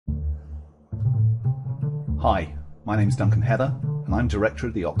Hi, my name's Duncan Heather and I'm Director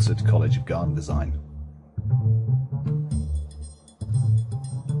of the Oxford College of Garden Design.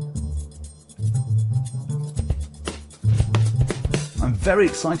 I'm very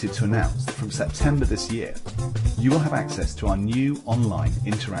excited to announce that from September this year, you will have access to our new online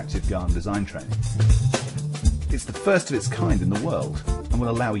interactive garden design training. It's the first of its kind in the world and will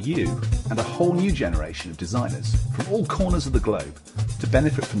allow you and a whole new generation of designers from all corners of the globe to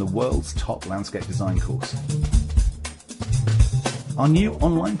benefit from the world's top landscape design course. Our new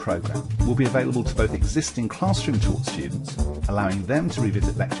online programme will be available to both existing classroom taught students, allowing them to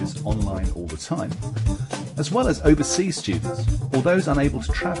revisit lectures online all the time, as well as overseas students or those unable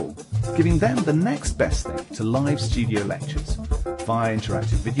to travel, giving them the next best thing to live studio lectures via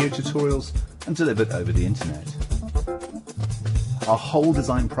interactive video tutorials and delivered over the internet. Our whole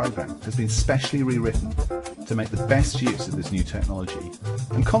design programme has been specially rewritten to make the best use of this new technology,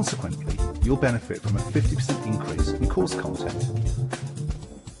 and consequently you'll benefit from a 50% increase in course content.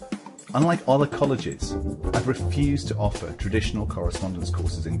 Unlike other colleges, I've refused to offer traditional correspondence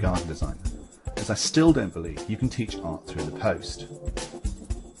courses in garden design, as I still don't believe you can teach art through the post.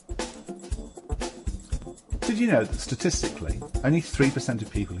 Did you know that statistically, only 3%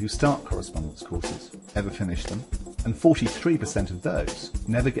 of people who start correspondence courses ever finish them, and 43% of those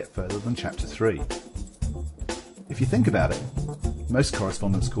never get further than Chapter 3? If you think about it, most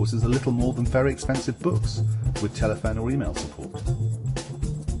correspondence courses are little more than very expensive books with telephone or email support.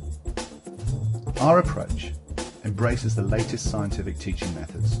 Our approach embraces the latest scientific teaching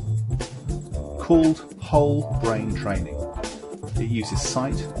methods. Called whole brain training, it uses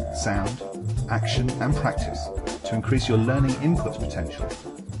sight, sound, action and practice to increase your learning input potential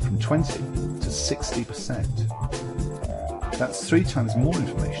from 20 to 60%. That's 3 times more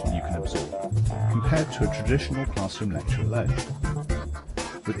information you can absorb compared to a traditional classroom lecture alone.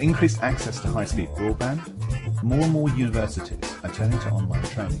 With increased access to high-speed broadband, more and more universities are turning to online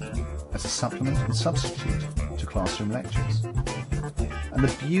training as a supplement and substitute to classroom lectures. And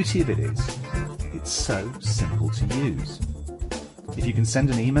the beauty of it is, it's so simple to use. If you can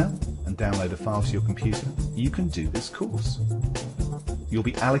send an email and download a file to your computer, you can do this course. You'll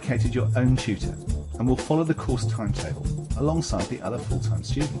be allocated your own tutor and will follow the course timetable alongside the other full-time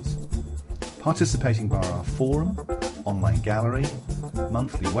students, participating via our forum, online gallery,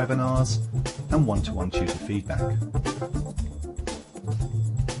 monthly webinars and one-to-one tutor feedback.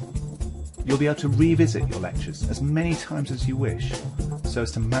 You'll be able to revisit your lectures as many times as you wish so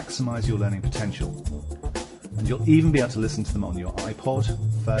as to maximise your learning potential. And you'll even be able to listen to them on your iPod,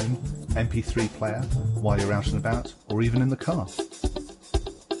 phone, MP3 player while you're out and about or even in the car.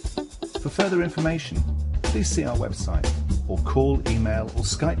 For further information, please see our website or call, email or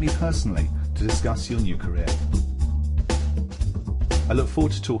Skype me personally to discuss your new career. I look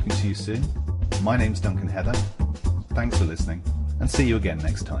forward to talking to you soon. My name's Duncan Heather. Thanks for listening and see you again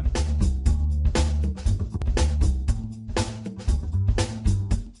next time.